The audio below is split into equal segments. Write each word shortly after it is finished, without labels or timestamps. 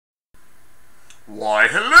Why,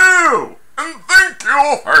 hello, and thank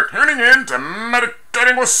you for tuning in to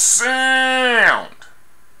Meditating with Sound.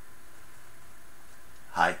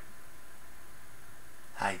 Hi.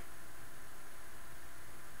 Hi.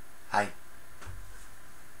 Hi.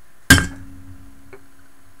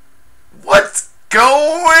 What's going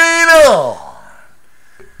on?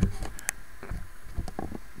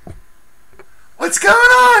 What's going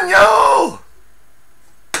on, yo?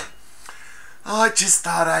 Oh, I just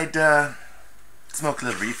thought I'd smoke a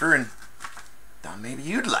little reefer and thought maybe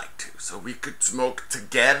you'd like to, so we could smoke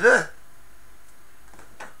together.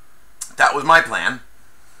 That was my plan.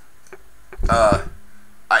 I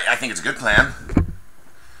think it's a good plan.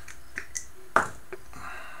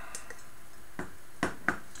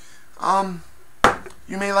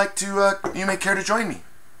 You may care to join me.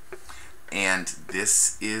 And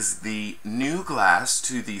this is the new glass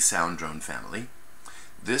to the Soundrone family.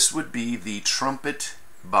 This would be the Trumpet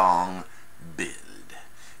Bong Build.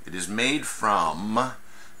 It is made from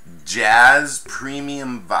Jazz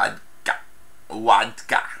Premium Vodka.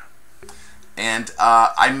 And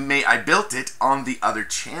I built it on the other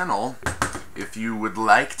channel. If you would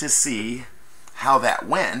like to see how that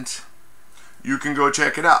went, you can go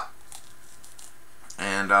check it out.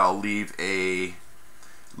 And I'll leave a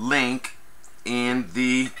link in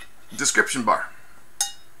the description bar.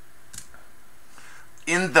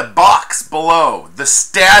 In the box below, the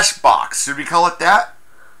stash box, should we call it that?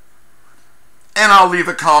 And I'll leave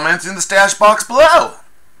a comment in the stash box below.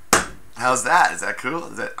 How's that? Is that cool?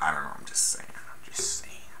 Is that, I don't know, I'm just saying.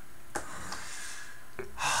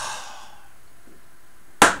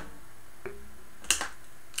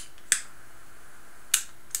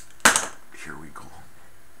 Here we go.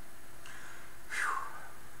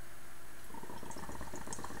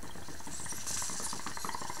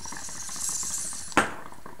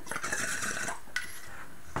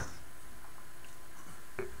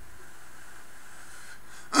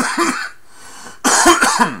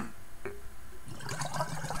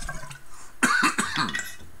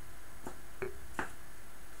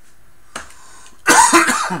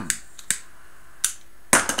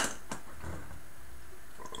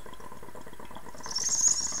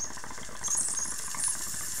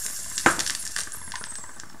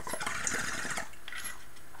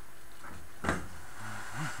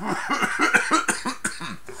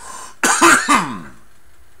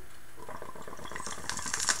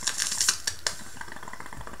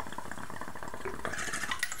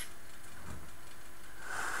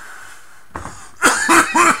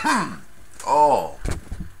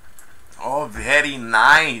 Oh, very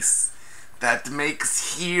nice. That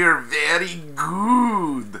makes here very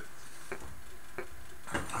good.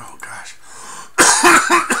 Oh, gosh.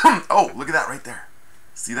 Oh, look at that right there.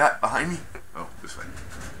 See that behind me? Oh, this way.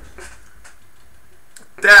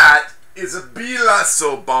 That is a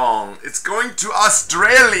Lasso bong. It's going to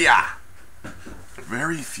Australia.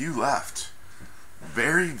 Very few left.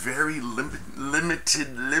 Very, very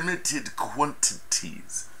limited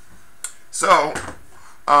quantities. So,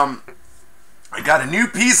 I got a new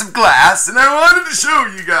piece of glass, and I wanted to show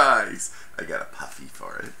you guys. I got a puffy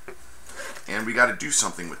for it. And we got to do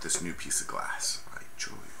something with this new piece of glass. I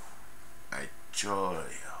show you.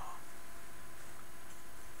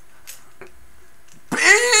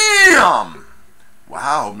 Bam!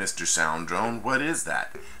 Wow, Mr. Soundrone, what is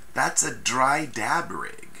that? That's a dry dab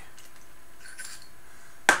rig.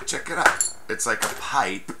 Check it out. It's like a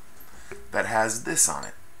pipe that has this on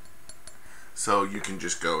it. So you can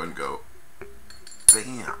just go and go,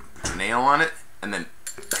 bam, put your nail on it, and then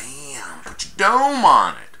bam, put your dome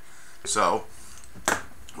on it. So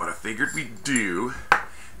what I figured we'd do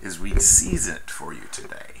is we'd season it for you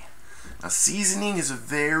today. Now, seasoning is a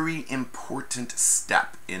very important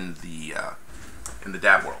step in the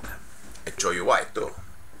dab world. I show you why too.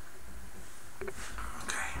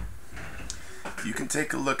 Okay. You can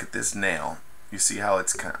take a look at this nail. You see how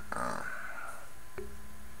it's kind of,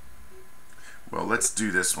 well, let's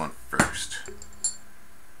do this one first.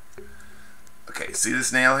 Okay, see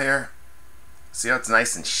this nail here? See how it's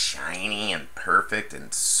nice and shiny and perfect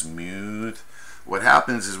and smooth? What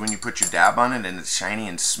happens is when you put your dab on it and it's shiny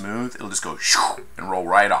and smooth, it'll just go shoo and roll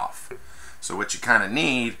right off. So what you kind of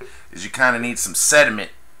need is you kind of need some sediment.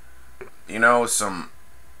 You know, some,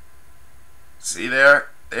 see there?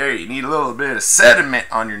 There, you need a little bit of sediment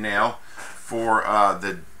on your nail for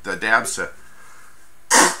the dabs to,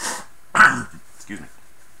 excuse me,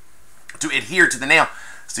 to adhere to the nail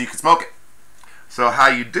so you can smoke it. So how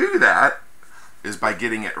you do that is by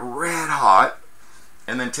getting it red hot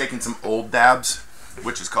and then taking some old dabs,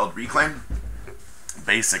 which is called reclaim.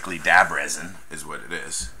 Basically dab resin is what it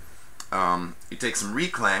is. You take some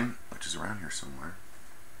reclaim, which is around here somewhere.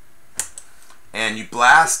 And you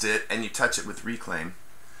blast it, and you touch it with reclaim,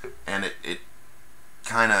 and it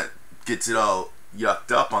kind of gets it all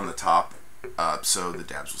yucked up on the top, so the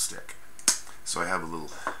dabs will stick. So I have a little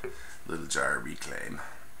jar of reclaim.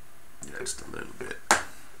 Yeah, just a little bit.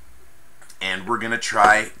 And we're gonna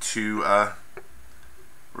try to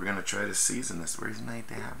season this. Where's my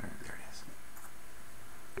dabber? There it is.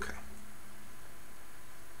 Okay.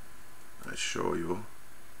 I'll show you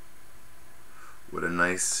what a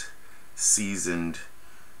nice seasoned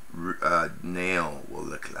nail will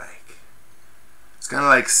look like. It's kind of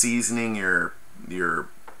like seasoning your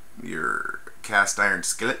cast iron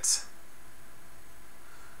skillets.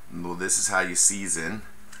 Well, this is how you season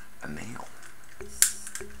a nail.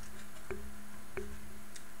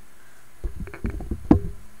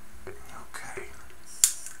 Okay.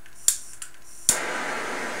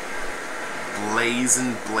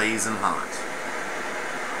 Blazing hot.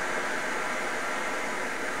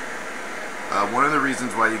 One of the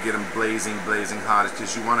reasons why you get them blazing hot is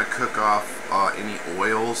because you want to cook off any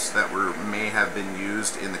oils that may have been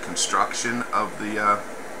used in the construction of the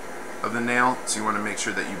nail. So you want to make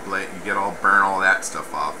sure that you burn all that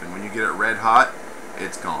stuff off. And when you get it red hot,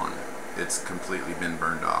 it's gone. It's completely been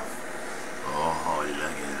burned off. Oh, look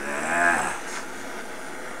at that.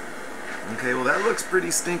 Okay, well that looks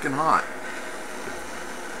pretty stinking hot.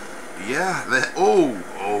 Yeah,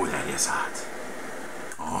 oh, that is hot.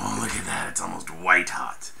 Oh, look at that. It's almost white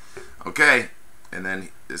hot. Okay, and then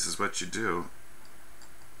this is what you do.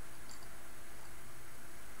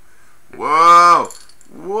 Whoa!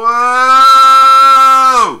 Whoa!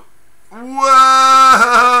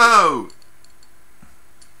 Whoa!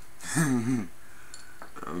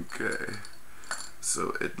 Okay.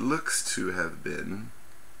 So it looks to have been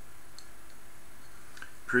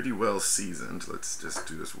pretty well seasoned. Let's just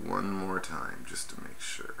do this one more time just to make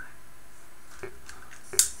sure.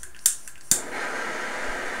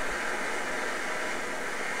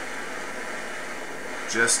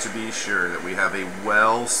 Just to be sure that we have a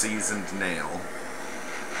well-seasoned nail.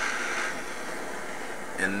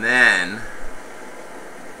 And then,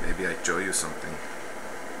 maybe I show you something.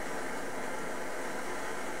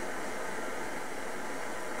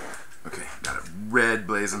 Okay, got it red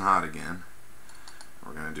blazing hot again.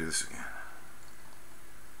 We're gonna do this again.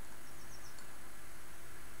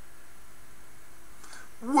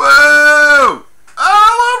 Whoa!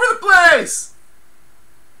 All over the place!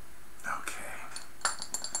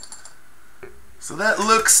 So that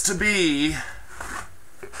looks to be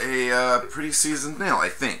a pretty seasoned nail, I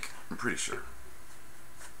think. I'm pretty sure.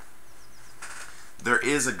 There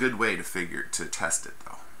is a good way to test it,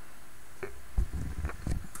 though.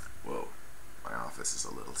 Whoa, my office is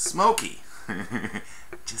a little smoky.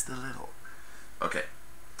 Just a little. Okay,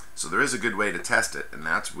 so there is a good way to test it, and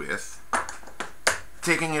that's with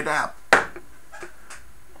taking your dab.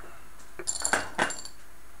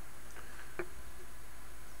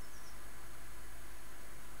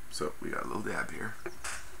 So we got a little dab here,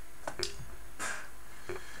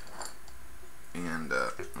 and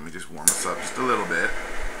let me just warm this up just a little bit.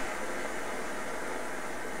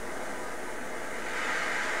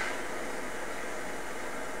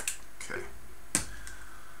 Okay.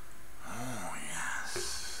 Oh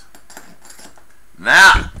yes.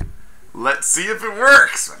 Now let's see if it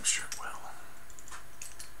works. I'm sure it will.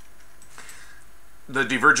 The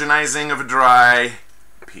de-virginizing of a dry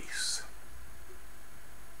piece.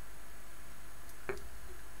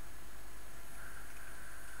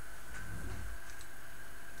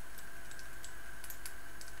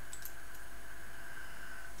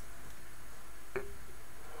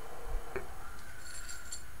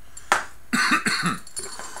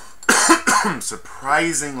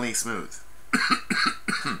 Surprisingly smooth.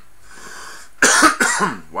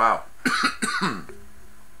 Wow.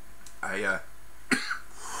 I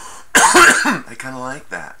kind of like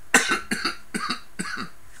that.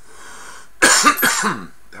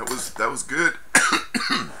 That was good.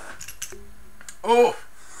 Oh.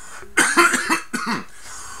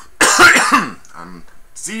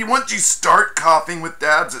 See, once you start coughing with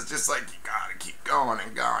dabs, it's just like you gotta keep going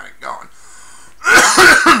and going and going.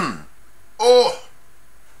 Oh.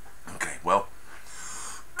 Okay, well.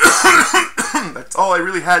 That's all I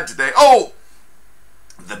really had today. Oh!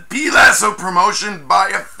 The Lasso promotion, buy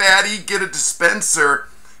a fattie, get a dispenser,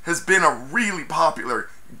 has been a really popular.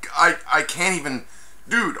 I can't even,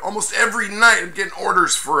 dude, almost every night I'm getting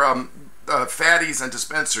orders for fatties and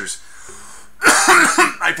dispensers.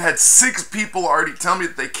 I've had 6 people already tell me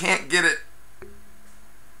that they can't get it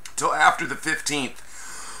till after the 15th.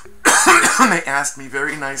 They asked me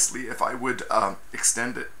very nicely if I would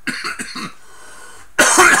extend it.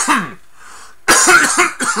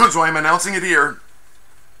 So I'm announcing it here.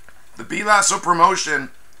 The Bee Lasso promotion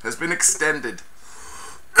has been extended.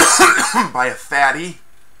 Buy a fattie,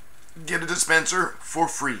 get a dispenser for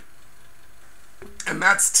free. And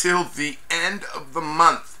that's till the end of the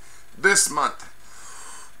month. This month.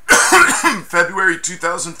 February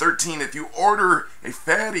 2013. If you order a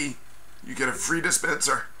fattie, you get a free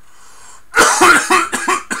dispenser.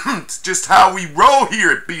 It's just how we roll here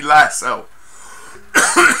at Bee Lasso.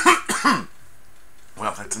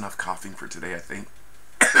 Well, that's enough coughing for today, I think.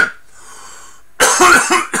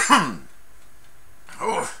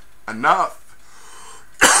 Oh, enough.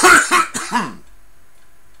 I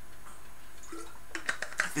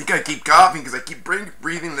think I keep coughing because I keep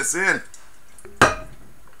breathing this in. Oh,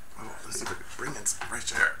 let's see if I can bring in some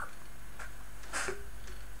fresh air.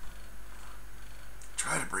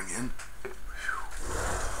 Try to bring in.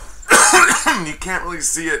 You can't really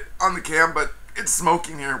see it on the cam, but it's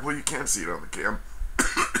smoking here. Well, you can't see it on the cam.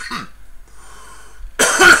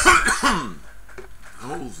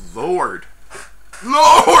 Oh, Lord.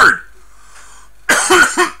 Lord!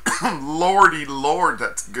 Lordy Lord,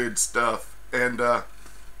 that's good stuff. And, I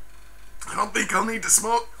don't think I'll need to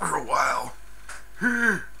smoke for a while.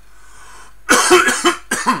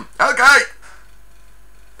 Okay.